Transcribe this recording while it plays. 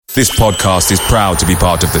This podcast is proud to be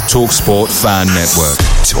part of the TalkSport Fan Network.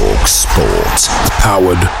 TalkSport.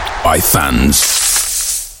 Powered by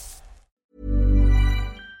fans.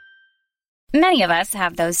 Many of us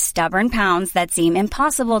have those stubborn pounds that seem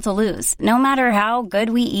impossible to lose, no matter how good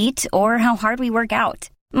we eat or how hard we work out.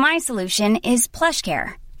 My solution is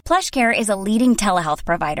PlushCare. PlushCare is a leading telehealth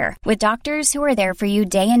provider with doctors who are there for you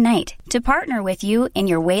day and night to partner with you in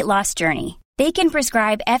your weight loss journey. They can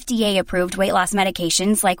prescribe FDA-approved weight loss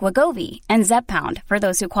medications like Wegovy and Zepbound for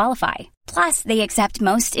those who qualify. Plus, they accept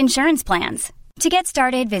most insurance plans. To get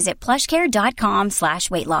started, visit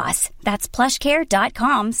plushcare.com/weight loss. That's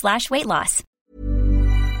plushcare.com/weight loss.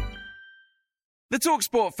 The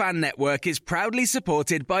TalkSport Fan Network is proudly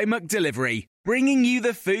supported by McDelivery, bringing you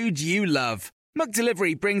the food you love.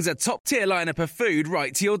 McDelivery brings a top-tier lineup of food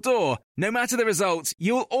right to your door. No matter the result,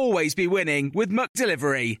 you'll always be winning with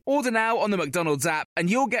McDelivery. Order now on the McDonald's app and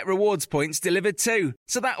you'll get rewards points delivered too.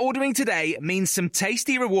 So that ordering today means some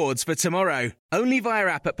tasty rewards for tomorrow. Only via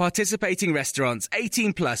app at participating restaurants.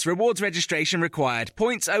 18 plus. Rewards registration required.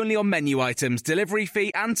 Points only on menu items. Delivery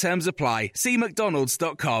fee and terms apply. See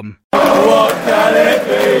mcdonalds.com. What can it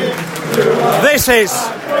be? This is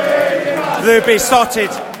the besotted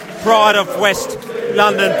Pride of West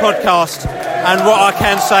London podcast, and what I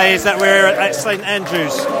can say is that we're at St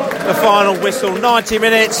Andrews, the final whistle, 90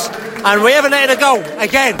 minutes, and we haven't let it go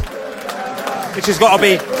again, which has got to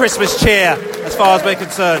be Christmas cheer as far as we're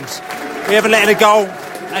concerned. We haven't let it go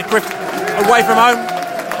away from home.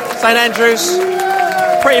 St Andrews,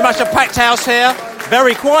 pretty much a packed house here,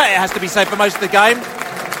 very quiet it has to be said for most of the game.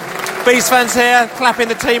 Bees fans here clapping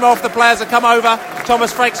the team off, the players have come over,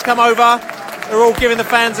 Thomas Frank's come over. They're all giving the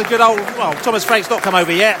fans a good old... Well, Thomas Frank's not come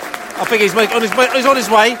over yet. I think he's on his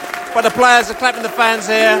way. But the players are clapping the fans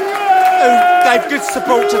here, who gave good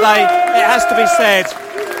support today, it has to be said.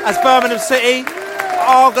 As Birmingham City,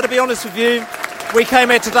 I'm going to be honest with you, we came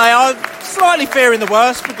here today, I'm slightly fearing the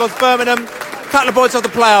worst, because Birmingham, a couple of points off the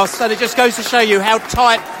playoffs, and it just goes to show you how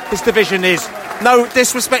tight this division is. No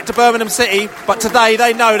disrespect to Birmingham City, but today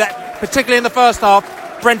they know that, particularly in the first half,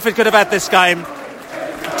 Brentford could have had this game.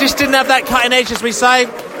 Just didn't have that cutting edge, as we say.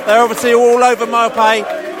 They're obviously all over Mopay,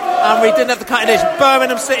 and we didn't have the cutting edge.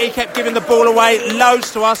 Birmingham City kept giving the ball away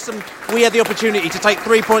loads to us, and we had the opportunity to take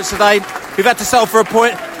 3 points today. We've had to settle for a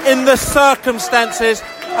point. In the circumstances,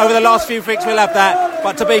 over the last few weeks, we'll have that.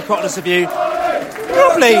 But to be quite honest with you,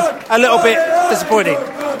 probably a little bit disappointing.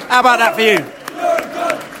 How about that for you?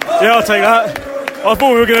 Yeah, I'll take that. I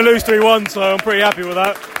thought we were going to lose 3-1, so I'm pretty happy with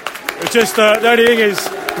that. It's just, the only thing is,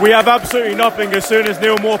 we have absolutely nothing as soon as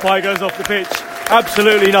Neil Maupay goes off the pitch.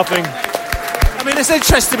 Absolutely nothing. I mean, it's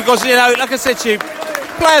interesting because, you know, like I said to you,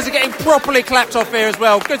 players are getting properly clapped off here as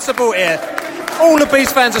well. Good support here. All the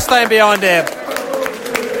Bees fans are staying behind here.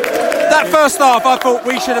 That first half, I thought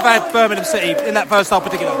we should have had Birmingham City in that first half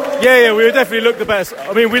particularly. Yeah, we definitely looked the better.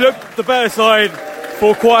 I mean, we looked the better side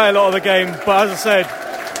for quite a lot of the game. But as I said,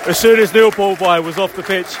 as soon as Neil Maupay was off the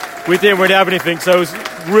pitch, we didn't really have anything. So it was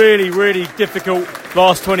really, really difficult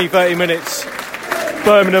last 20-30 minutes.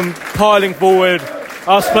 Birmingham piling forward,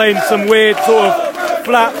 us playing some weird sort of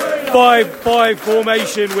flat 5-5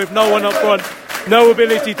 formation with no one up front, no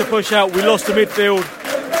ability to push out. We lost the midfield,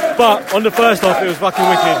 but on the first half it was fucking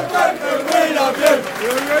wicked.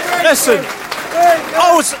 Listen,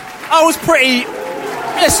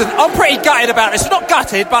 I'm pretty gutted about this. Not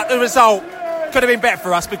gutted, but the result could have been better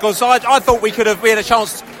for us, because I thought we had a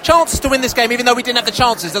chance to win this game, even though we didn't have the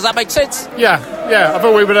chances. Does that make sense? Yeah. I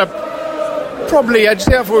thought we would have probably edged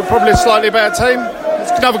it. I thought we were probably a slightly better team.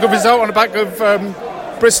 It's another good result on the back of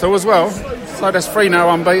Bristol as well. So that's 3 now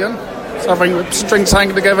unbeaten. So I think we're strings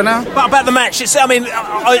hanging together now. But about the match, is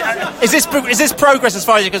this progress as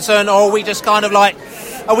far as you're concerned, or are we just kind of like,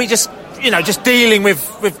 just dealing with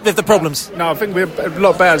the problems? No, I think we're a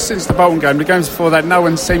lot better since the Bolton game. The games before that, no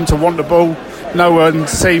one seemed to want the ball. No one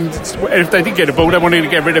seemed, if they did get the ball, they wanted to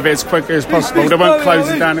get rid of it as quickly as possible. They weren't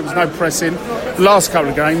closing down, it was no pressing. The last couple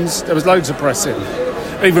of games, there was loads of pressing.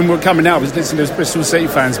 Even when we were coming out, I was listening to Bristol City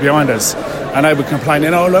fans behind us, and they were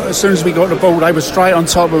complaining, look, as soon as we got the ball, they were straight on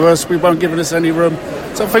top of us, we weren't giving us any room.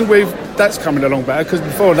 So I think that's coming along better, because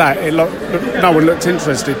before that, no one looked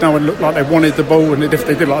interested, no one looked like they wanted the ball, and if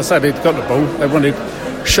they did, like I said, they'd got the ball, they wanted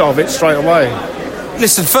a shot of it straight away.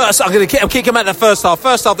 Listen, first, I'm keep coming at the first half.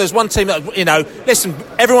 First half, there's one team that, listen,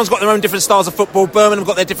 everyone's got their own different styles of football. Birmingham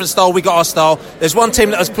got their different style, we got our style. There's one team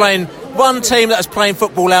that was playing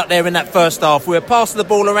football out there in that first half. We were passing the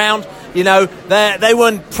ball around, they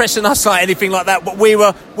weren't pressing us like anything like that, but we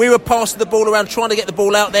were passing the ball around, trying to get the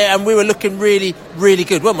ball out there, and we were looking really, really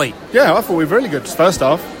good, weren't we? Yeah, I thought we were really good first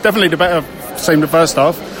half. Definitely the better team the first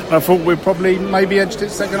half. And I thought we probably maybe edged it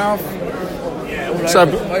second half.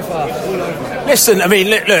 Listen, I mean,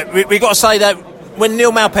 look, we got to say that when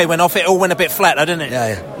Neil Maupay went off, it all went a bit flat, didn't it?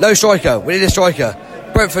 Yeah. No striker. We need a striker.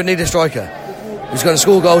 Brentford need a striker who's going to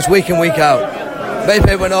score goals week in, week out.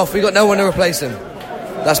 Maupay went off. We got no one to replace him.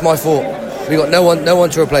 That's my fault. We got no one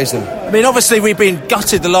to replace him. I mean, obviously we've been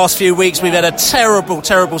gutted the last few weeks. We've had a terrible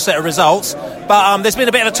set of results. But there's been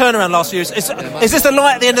a bit of a turnaround last few years. Is this the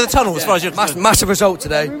light at the end of the tunnel as far as you're concerned? Massive result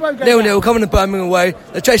today. 0-0 coming to Birmingham away.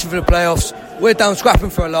 They're chasing for the playoffs. We're down scrapping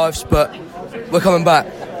for our lives, but we're coming back.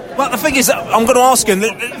 Well, the thing is, I'm going to ask him,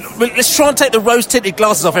 let's try and take the rose-tinted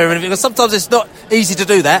glasses off here, because sometimes it's not easy to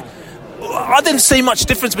do that. I didn't see much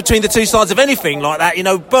difference between the two sides of anything like that. You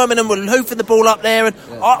know, Birmingham were hoofing the ball up there, and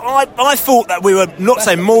I thought that we were not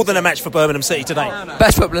saying more than a match for Birmingham City today.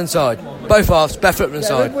 Best football inside. Both halves, best football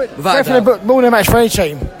inside. Definitely more than a match for any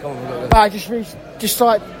team. But just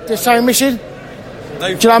like the same mission. Do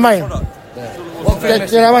you know what I mean?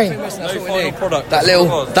 Do you know what I mean?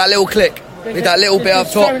 That little click. Need that little bit up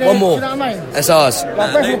top. One more. Do you know what I mean? That's ours.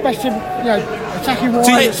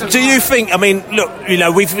 Do you think? I mean, look, you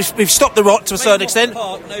know, we've stopped the rot to a certain extent.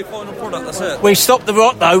 No final product. That's it. We stopped the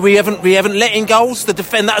rot though. We haven't let in goals. The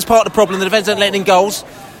defend that was part of the problem. The defence aren't letting in goals.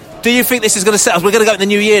 Do you think this is going to set us? We're going to go in the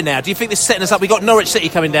new year now. Do you think this is setting us up? We got Norwich City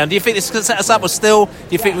coming down. Do you think this is going to set us up, or still do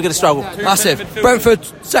you think we're going to struggle? Massive. Brentford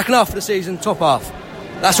second half of the season, top half.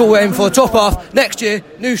 That's what we're aiming for. Top half next year.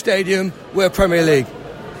 New stadium. We're Premier League.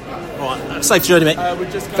 All right, safe journey, mate.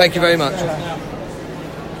 Thank you very much.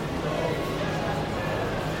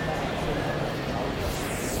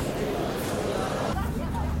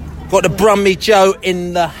 Got the Brummy Joe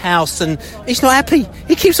in the house, and he's not happy.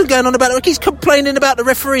 He keeps on going on about it. He keeps complaining about the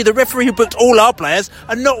referee who booked all our players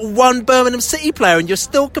and not one Birmingham City player, and you're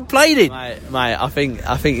still complaining. Mate, I think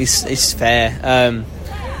it's fair.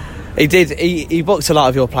 He booked a lot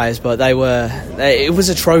of your players, but it was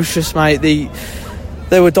atrocious, mate.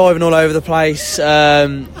 They were diving all over the place,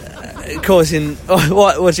 causing.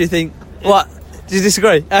 What do you think? What? Do you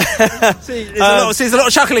disagree? There's a lot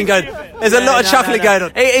of chuckling going. There's a lot of chuckling going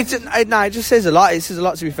on. It just says a lot. It says a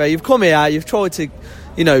lot, to be fair. You've come here. You've tried to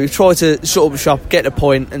shut up shop, get the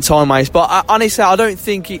point, and time waste. But honestly, I don't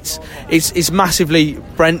think it's massively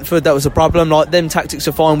Brentford that was a problem. Like, them tactics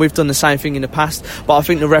are fine. We've done the same thing in the past, but I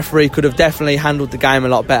think the referee could have definitely handled the game a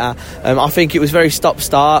lot better. I think it was very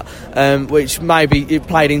stop-start, which maybe it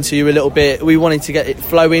played into you a little bit. We wanted to get it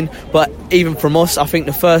flowing, but even from us, I think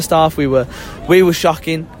the first half we were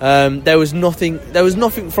shocking. There was nothing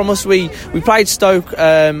from us. We played Stoke.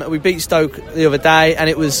 We beat Stoke the other day, and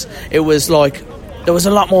it was like. There was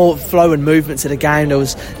a lot more flow and movement to the game. There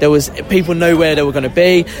was people knew where they were going to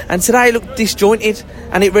be, and today it looked disjointed,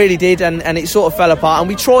 and it really did, and it sort of fell apart. And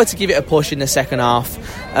we tried to give it a push in the second half,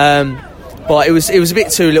 but it was a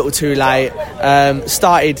bit too little, too late.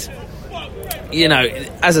 Started, you know,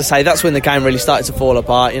 as I say, that's when the game really started to fall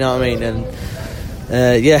apart. You know what I mean? And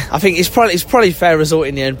I think it's probably a fair result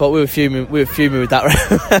in the end, but we were fuming with that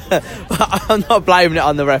ref. I'm not blaming it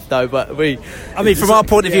on the ref though, but from our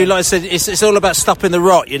point of view, like I said, it's all about stopping the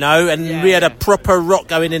rot, you know, and we had a proper rot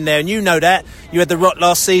going in there, and you know that. You had the rot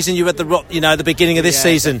last season, you had the rot, you know, at the beginning of this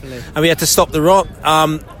season, definitely. And we had to stop the rot.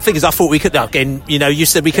 Thing is, I thought we could, again, you know, you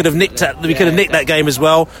said we could have nicked that game as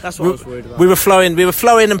well. That's what I was worried about. We were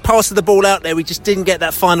flowing and passing the ball out there. We just didn't get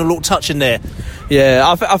that final little touch in there. Yeah,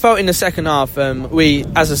 I felt in the second half,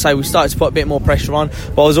 as I say, we started to put a bit more pressure on,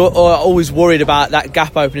 but I was always worried about that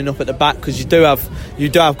gap opening up at the back, because you do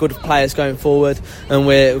have good players going forward, and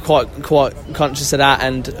we're quite conscious of that,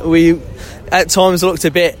 and we at times looked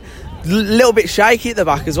a little bit shaky at the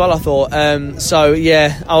back as well, I thought. I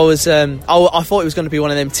thought it was going to be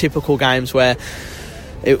one of them typical games where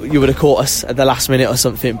you would have caught us at the last minute or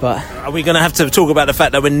something. But are we going to have to talk about the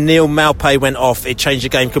fact that when Neil Maupay went off, it changed the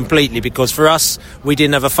game completely? Because for us, we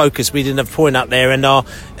didn't have a focus, we didn't have a point up there, and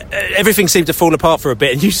everything seemed to fall apart for a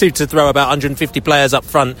bit, and you seemed to throw about 150 players up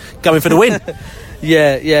front going for the win.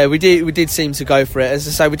 Yeah, we did seem to go for it. As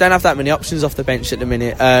I say, we don't have that many options off the bench at the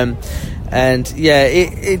minute, and yeah,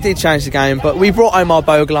 it did change the game. But we brought Omar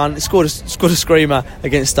Bogle, scored a screamer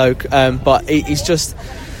against Stoke, but he's just.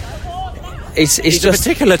 It's just a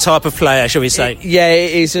particular type of player, shall we say? It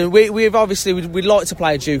is. And we'd like to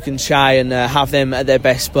play Duke and Shea and have them at their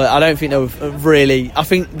best, but I don't think they were really. I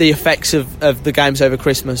think the effects of the games over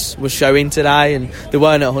Christmas were showing today, and they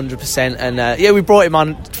weren't at 100%. And we brought him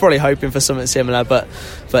on probably hoping for something similar, but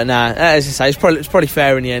nah. As I say, it's probably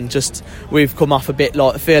fair in the end. Just we've come off a bit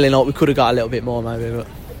like feeling like we could have got a little bit more maybe. But.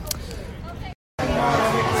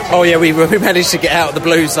 Oh yeah, we managed to get out of the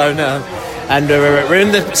blue zone. And we're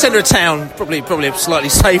in the centre of town, probably a slightly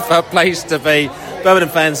safer place to be. Birmingham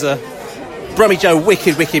fans are Brummy Joe,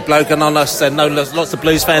 wicked bloke, and I know lots of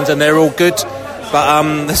Blues fans, and they're all good.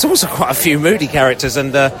 But there's also quite a few moody characters,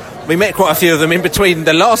 and we met quite a few of them in between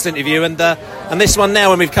the last interview and this one now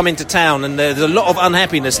when we've come into town, and there's a lot of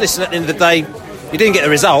unhappiness. Listen, at the end of the day, you didn't get the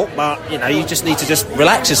result, but you just need to just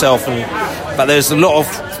relax yourself. But there was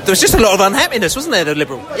just a lot of unhappiness, wasn't there, the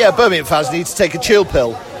Liberal? Yeah, Birmingham fans need to take a chill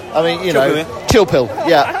pill. I mean, chill pill.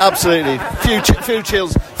 Yeah, absolutely. Few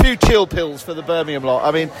chill pills for the Birmingham lot.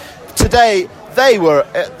 I mean, today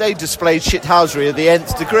they displayed shithousery of the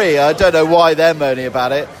nth degree. I don't know why they're moaning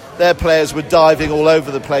about it. Their players were diving all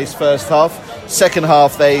over the place first half. Second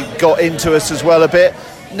half, they got into us as well a bit.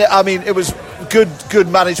 I mean, it was good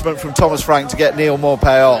management from Thomas Frank to get Neil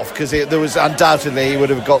Maupay off, because there was undoubtedly he would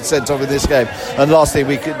have got sent off in this game. And last thing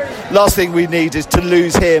we need is to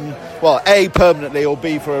lose him. Well, A, permanently, or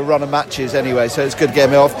B, for a run of matches anyway. So it's good to get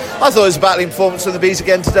him off. I thought it was a battling performance from the Bees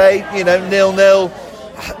again today. 0-0.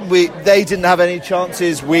 They didn't have any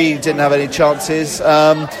chances. We didn't have any chances.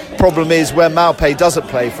 Problem is, when Maupay doesn't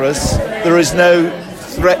play for us, there is no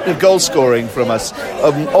threat of goal scoring from us.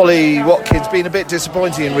 Ollie Watkins been a bit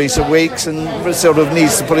disappointing in recent weeks and sort of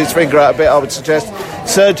needs to put his finger out a bit, I would suggest.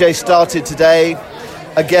 Sergej started today.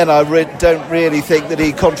 Again, I don't really think that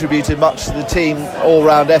he contributed much to the team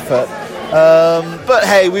all-round effort. But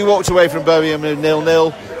hey, we walked away from Birmingham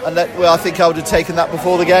 0-0, and I think I would have taken that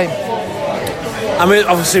before the game. I mean,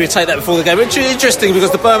 obviously we take that before the game, which is interesting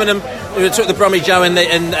because the Birmingham took the Brummy Joe and the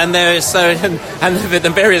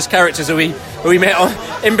various characters that we met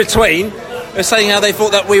in between were saying how they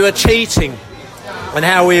thought that we were cheating and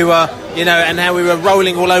how we were, and how we were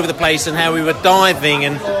rolling all over the place and how we were diving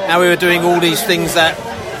and how we were doing all these things that,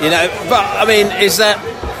 But I mean, is that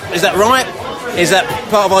right? Is that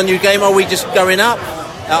part of our new game? Are we just going up?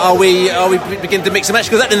 Are we beginning to mix and match?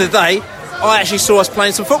 Because at the end of the day, I actually saw us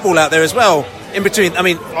playing some football out there as well. In between, I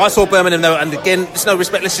mean, I saw Birmingham though, and again, there's no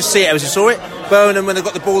respect. Let's just see it as you saw it. Birmingham, when they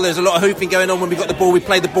got the ball, there's a lot of hooping going on. When we got the ball, we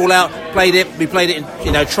played the ball out, we played it in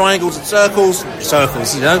triangles and circles.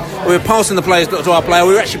 We were passing the players to our player.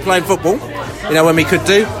 We were actually playing football, when we could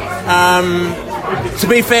do. To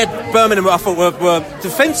be fair, Birmingham, I thought were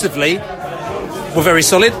defensively were very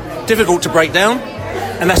solid, difficult to break down,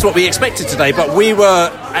 and that's what we expected today. But we were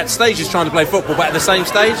at stages trying to play football, but at the same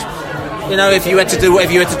stage, if you had to do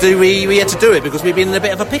whatever you had to do, we had to do it because we've been in a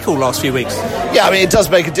bit of a pickle last few weeks. Yeah, I mean, it does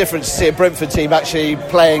make a difference to see a Brentford team actually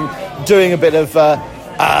doing a bit of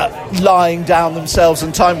lying down themselves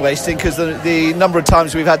and time wasting, because the number of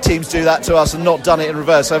times we've had teams do that to us and not done it in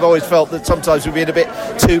reverse. I've always felt that sometimes we've been a bit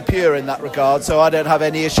too pure in that regard, so I don't have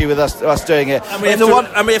any issue with us doing it.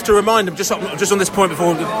 And we have to remind them, just on this point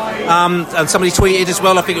before, and somebody tweeted as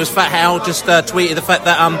well, I think it was Fat Hal just tweeted the fact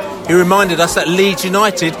that he reminded us that Leeds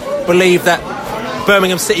United believe that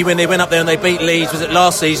Birmingham City, when they went up there and they beat Leeds, was it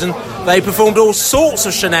last season, they performed all sorts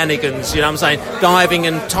of shenanigans, diving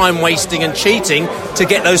and time wasting and cheating to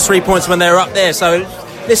get those 3 points when they were up there. So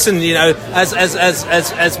listen,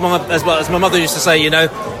 as my mother used to say,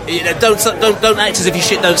 don't act as if your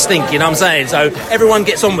shit don't stink. So everyone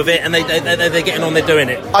gets on with it, and they're getting on, they're doing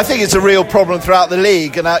it. I think it's a real problem throughout the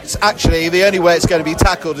league, and that's actually the only way it's going to be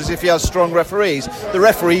tackled is if you have strong referees. The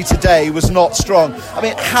referee today was not strong. I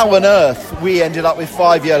mean, how on earth we ended up with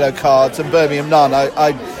 5 yellow cards and Birmingham none,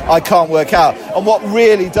 I can't work out. And what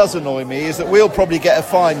really does annoy me is that we'll probably get a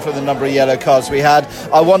fine for the number of yellow cards we had.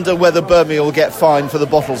 I wonder whether Birmingham will get fined for the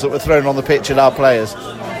bottles that were thrown on the pitch at our players.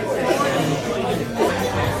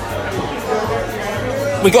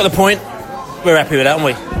 We got the point. We're happy with that, aren't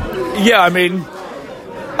we? Yeah, I mean,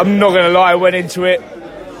 I'm not going to lie, I went into it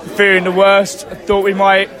fearing the worst. I thought we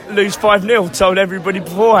might lose 5-0. Told everybody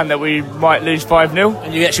beforehand that we might lose 5-0.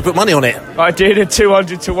 And you actually put money on it? I did, at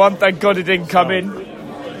 200 to 1. Thank God it didn't come in.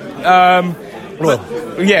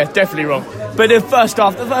 Yeah, definitely wrong. But the first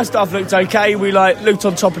half looked okay. We looked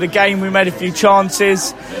on top of the game. We made a few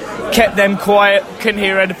chances, kept them quiet, couldn't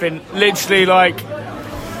hear anything. Literally,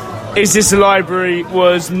 Is This a Library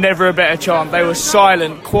was never a better chant. They were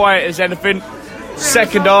silent, quiet as anything.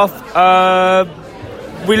 Second half,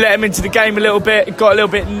 we let them into the game a little bit. It got a little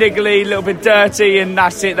bit niggly, a little bit dirty, and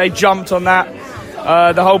that's it. They jumped on that.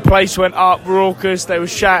 The whole place went up, raucous. They were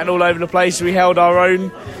shouting all over the place. We held our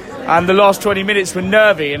own. And the last 20 minutes were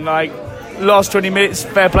nervy. And, the last 20 minutes,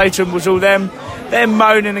 fair play to them, was all them. They're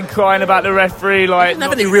moaning and crying about the referee. They didn't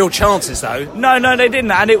have any real chances, though. No, they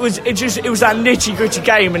didn't. And it was that nitty-gritty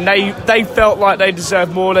game, and they felt like they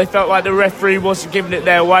deserved more. They felt like the referee wasn't giving it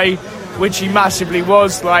their way, which he massively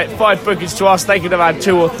was. 5 bookings to us, they could have had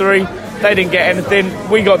 2 or 3. They didn't get anything.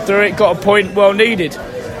 We got through it, got a point well needed.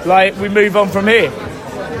 We move on from here.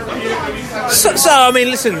 So I mean,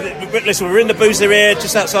 listen, we're in the Boozer here,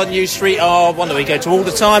 just outside New Street. One that we go to all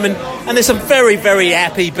the time, and there's some very, very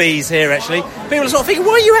happy bees here, actually. People are sort of thinking,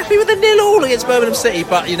 why are you happy with a 0-0 against Birmingham City?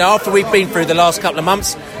 But, after we've been through the last couple of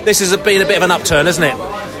months, this has been a bit of an upturn, hasn't it?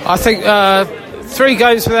 I think 3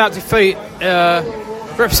 games without defeat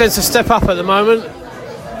represents a step up at the moment.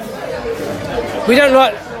 We don't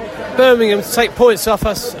like Birmingham to take points off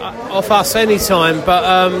us any time, but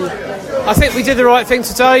I think we did the right thing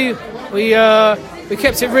today. We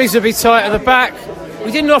kept it reasonably tight at the back.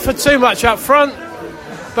 We didn't offer too much up front,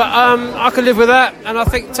 but I could live with that. And I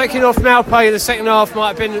think taking off Maupay in the second half might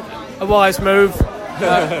have been a wise move.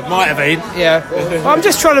 Might have been. Yeah. Well, I'm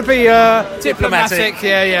just trying to be diplomatic.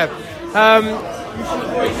 Yeah.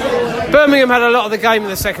 Birmingham had a lot of the game in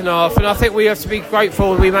the second half, and I think we have to be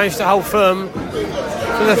grateful we managed to hold firm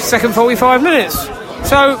for the second 45 minutes.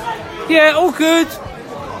 So, yeah, all good.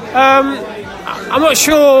 I'm not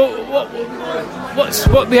sure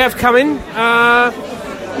what we have coming.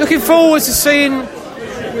 Looking forward to seeing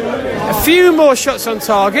a few more shots on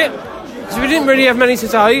target, because we didn't really have many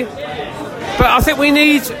today. But I think we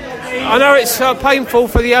need... I know it's painful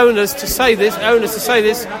for the owners to say this or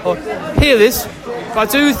hear this, but I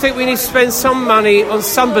do think we need to spend some money on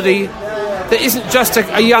somebody that isn't just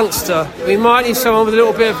a youngster. We might need someone with a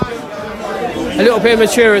little bit of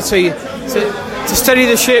maturity to steady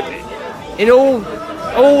the ship in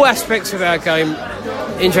all aspects of our game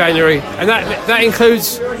in January, and that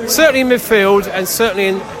includes certainly midfield and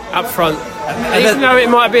certainly up front. Even though it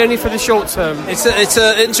might be only for the short term. It's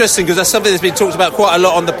interesting, because that's something that's been talked about quite a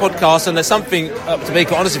lot on the podcast, and there's something, to be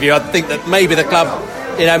quite honest with you, I think that maybe the club,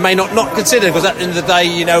 may not consider, because at the end of the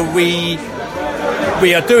day,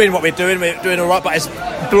 we are doing what we're doing all right, but it's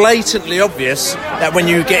blatantly obvious that when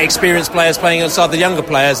you get experienced players playing alongside the younger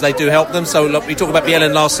players, they do help them. So look, we talked about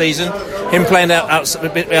Bielen last season, him playing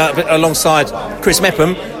alongside Chris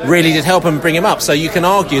Mepham really did help him bring him up. So you can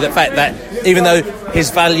argue the fact that even though his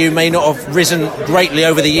value may not have risen greatly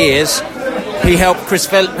over the years, he helped Chris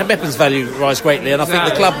Mepham's value rise greatly. And I think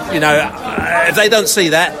the club, if they don't see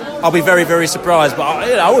that, I'll be very, very surprised. But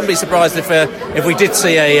I wouldn't be surprised if we did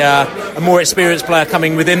see a more experienced player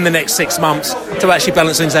coming within the next 6 months to actually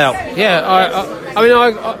balance things out. Yeah,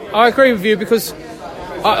 I agree with you, because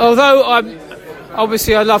although I'd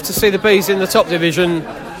love to see the Bees in the top division,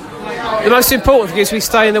 the most important thing is we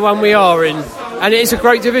stay in the one we are in, and it is a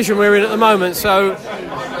great division we're in at the moment. So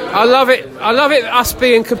I love it us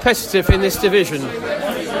being competitive in this division.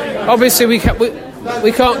 Obviously we can't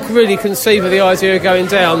really conceive of the idea of going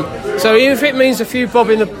down. So even if it means a few bob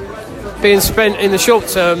being spent in the short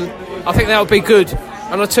term, I think that would be good.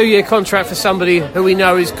 On a 2-year contract for somebody who we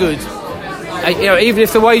know is good. Even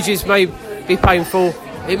if the wages may be painful,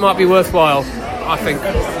 it might be worthwhile, I think.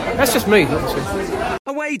 That's just me, obviously.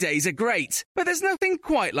 Away days are great, but there's nothing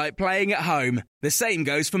quite like playing at home. The same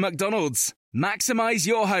goes for McDonald's. Maximise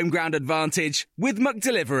your home ground advantage with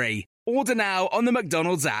McDelivery. Order now on the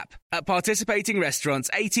McDonald's app. At participating restaurants,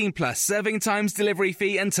 18 plus serving times, delivery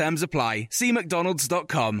fee and terms apply. See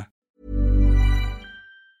mcdonalds.com.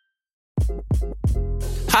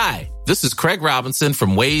 Hi, this is Craig Robinson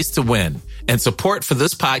from Ways to Win, and support for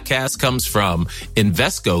this podcast comes from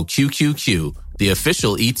Invesco QQQ, the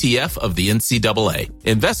official ETF of the NCAA.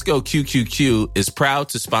 Invesco QQQ is proud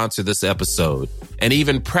to sponsor this episode, and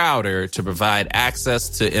even prouder to provide access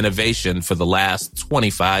to innovation for the last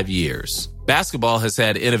 25 years. Basketball has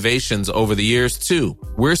had innovations over the years, too.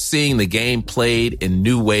 We're seeing the game played in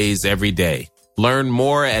new ways every day. Learn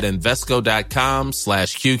more at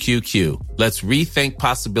Invesco.com/QQQ. Let's rethink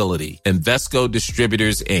possibility. Invesco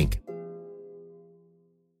Distributors, Inc.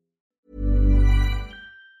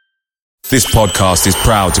 This podcast is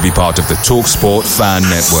proud to be part of the TalkSport Fan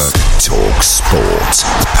Network. TalkSport.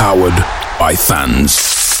 Powered by fans.